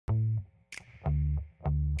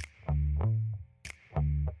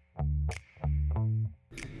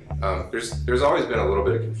There's always been a little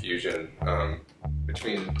bit of confusion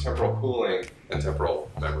between temporal pooling and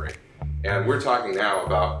temporal memory. And we're talking now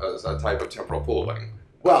about a type of temporal pooling.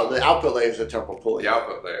 Well, the output layer is a temporal pooling. The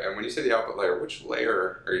output layer. And when you say the output layer, which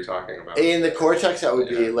layer are you talking about? In the cortex, that would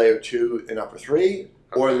be layer 2 and upper 3,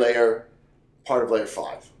 or part of layer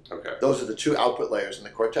 5. Okay. Those are the two output layers in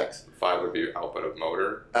the cortex. 5 would be output of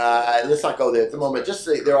motor. Let's not go there at the moment. Just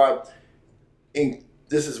say there are,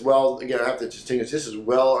 this is again, I have to distinguish, this is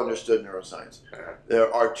well understood neuroscience.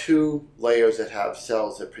 There are 2 layers that have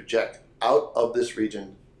cells that project out of this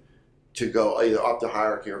region to go either up the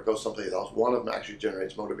hierarchy or go someplace else. One of them actually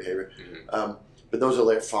generates motor behavior. But those are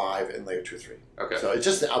layer 5 and layer 2, 3. Okay. So it's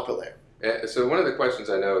just the output layer. So one of the questions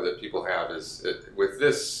I know that people have is, with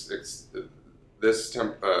this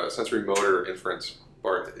sensory motor inference,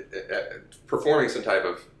 or performing some type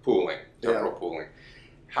of pooling, temporal pooling,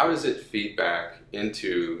 how does it feed back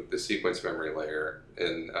into the sequence memory layer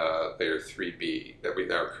in layer 3B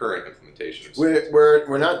that our current implementations?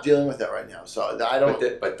 We're not dealing with that right now, so I don't.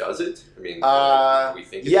 But does it? I mean, we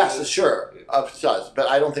think it yes, does? Sure, it does. But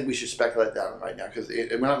I don't think we should speculate that right now because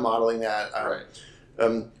we're not modeling that.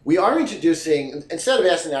 We are introducing, instead of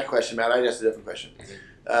asking that question, Matt, I'd ask a different question.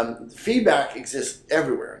 Feedback exists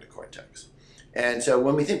everywhere in the cortex. And so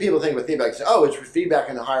when people think about feedback, they say, oh, it's feedback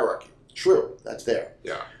in the hierarchy. True, that's there.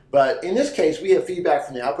 Yeah. But in this case, we have feedback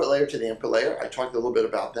from the output layer to the input layer. I talked a little bit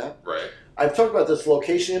about that. Right. I've talked about this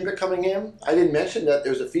location input coming in. I didn't mention that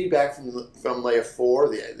there's a feedback from layer 4,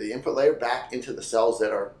 the input layer, back into the cells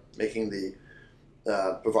that are making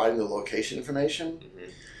providing the location information.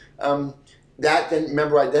 That then,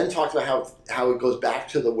 remember, I then talked about how it goes back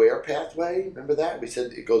to the where pathway. Remember that? We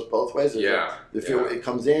said it goes both ways. It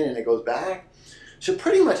comes in and it goes back. So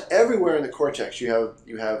pretty much everywhere in the cortex you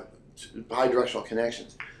have bidirectional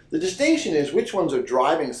connections. The distinction is which ones are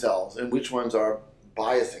driving cells and which ones are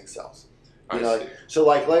biasing cells. So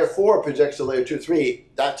like layer 4 projects to layer 2, 3.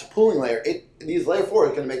 That's a pooling layer. These layer 4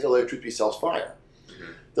 is going to make the layer 2, 3 cells fire.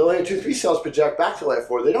 The layer 2, 3 cells project back to layer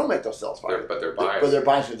 4. They don't make those cells fire. But they're biased. But they're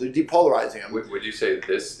biasing. They're depolarizing them. Would you say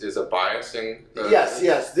this is a biasing?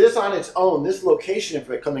 Yes. This on its own, this location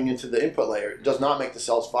input coming into the input layer does not make the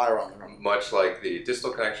cells fire on their own. Much like the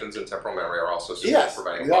distal connections in temporal memory are also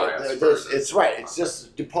providing bias. It's right. It's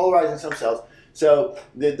just depolarizing some cells. So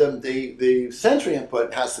the sensory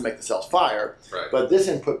input has to make the cells fire, but this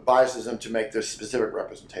input biases them to make their specific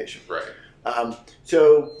representation. Right.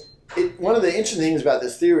 One of the interesting things about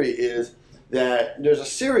this theory is that there's a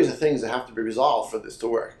series of things that have to be resolved for this to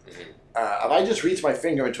work. If I just reach my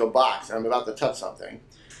finger into a box and I'm about to touch something,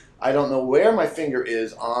 I don't know where my finger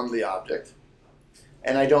is on the object,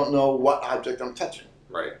 and I don't know what object I'm touching.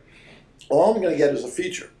 Right. All I'm going to get is a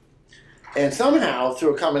feature. And somehow,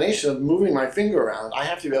 through a combination of moving my finger around, I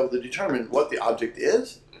have to be able to determine what the object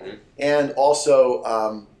is and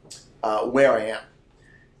also where I am.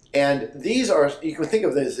 And these are, you can think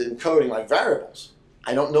of this as encoding like variables.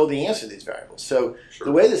 I don't know the answer to these variables. So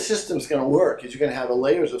the way the system's going to work is you're going to have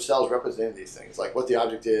layers of cells representing these things, like what the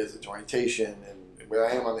object is, its orientation, and where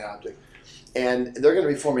I am on the object. And they're going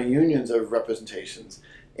to be forming unions of representations.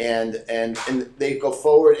 And they go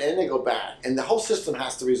forward and they go back. And the whole system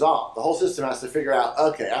has to resolve. The whole system has to figure out,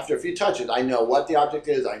 okay, after a few touches, I know what the object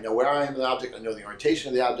is, I know where I am in the object, I know the orientation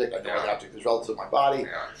of the object, I know where the object is relative to my body.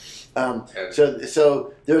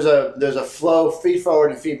 So there's a flow, feed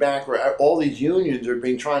forward and feedback, where all these unions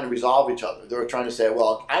are trying to resolve each other. They're trying to say,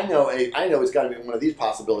 well, I know it's got to be one of these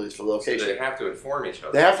possibilities for location. So they have to inform each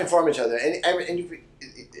other. They have to inform each other, and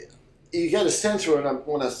you get a sense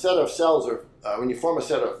when a set of cells are when you form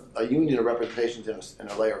a union of representations in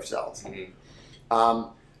a layer of cells.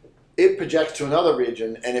 It projects to another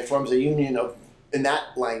region and it forms a union in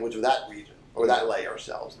that language of that region or that layer of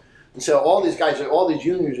cells. And so all these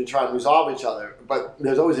unions are trying to resolve each other, but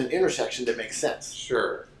there's always an intersection that makes sense.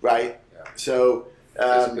 Sure. Right? Yeah. So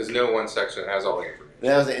because no one section has all the information.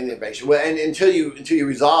 That's the information. Well, and until you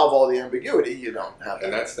resolve all the ambiguity, you don't have that.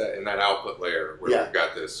 And that's in that output layer where we've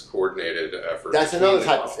got this coordinated effort. That's another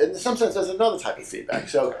type of, in some sense, that's another type of feedback.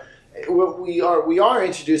 So we are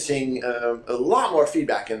introducing a lot more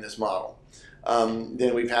feedback in this model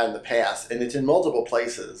than we've had in the past, and it's in multiple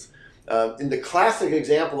places. In the classic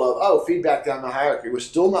example of, feedback down the hierarchy, we're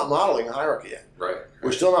still not modeling a hierarchy yet. Right.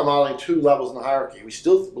 We're still not modeling 2 levels in the hierarchy. We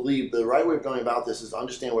still believe the right way of going about this is to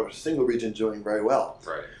understand what a single region is doing very well.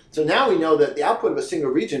 Right. So now we know that the output of a single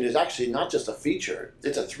region is actually not just a feature.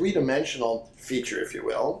 It's a 3-dimensional feature, if you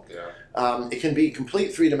will. Yeah. It can be a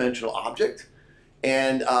complete 3-dimensional object.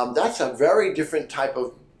 And that's a very different type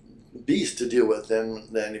of beast to deal with than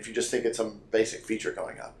if you just think it's some basic feature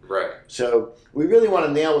going up. Right. So we really want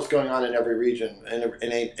to nail what's going on in every region,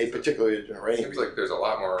 in a particular region. Or it seems like there's a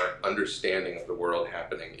lot more understanding of the world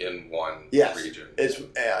happening in one region.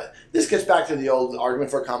 This gets back to the old argument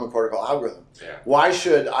for a common protocol algorithm. Yeah. Why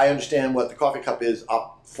should I understand what the coffee cup is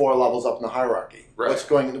up 4 levels up in the hierarchy? Right.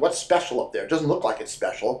 What's special up there? It doesn't look like it's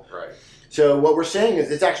special. Right. So what we're saying is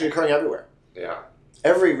it's actually occurring everywhere. Yeah.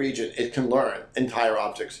 Every region, it can learn entire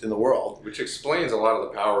objects in the world. Which explains a lot of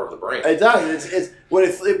the power of the brain. It does. It's what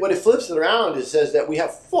it flips it around. It says that we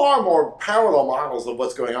have far more parallel models of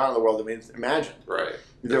what's going on in the world than we imagine. Right.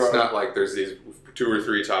 It's not like there's these 2 or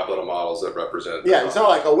 3 top level models that represent. Yeah, it's not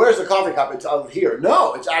like, oh, where's the coffee cup? It's out here.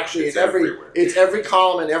 No, it's actually it's every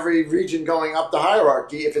column in every region going up the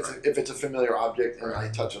hierarchy. If it's a familiar object and I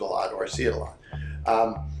touch it a lot or I see it a lot.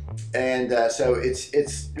 So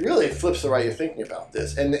it really flips the way you're thinking about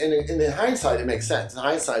this, and in hindsight it makes sense. In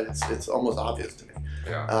hindsight, it's almost obvious to me.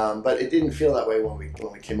 Yeah. But it didn't feel that way when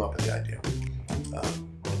we came up with the idea.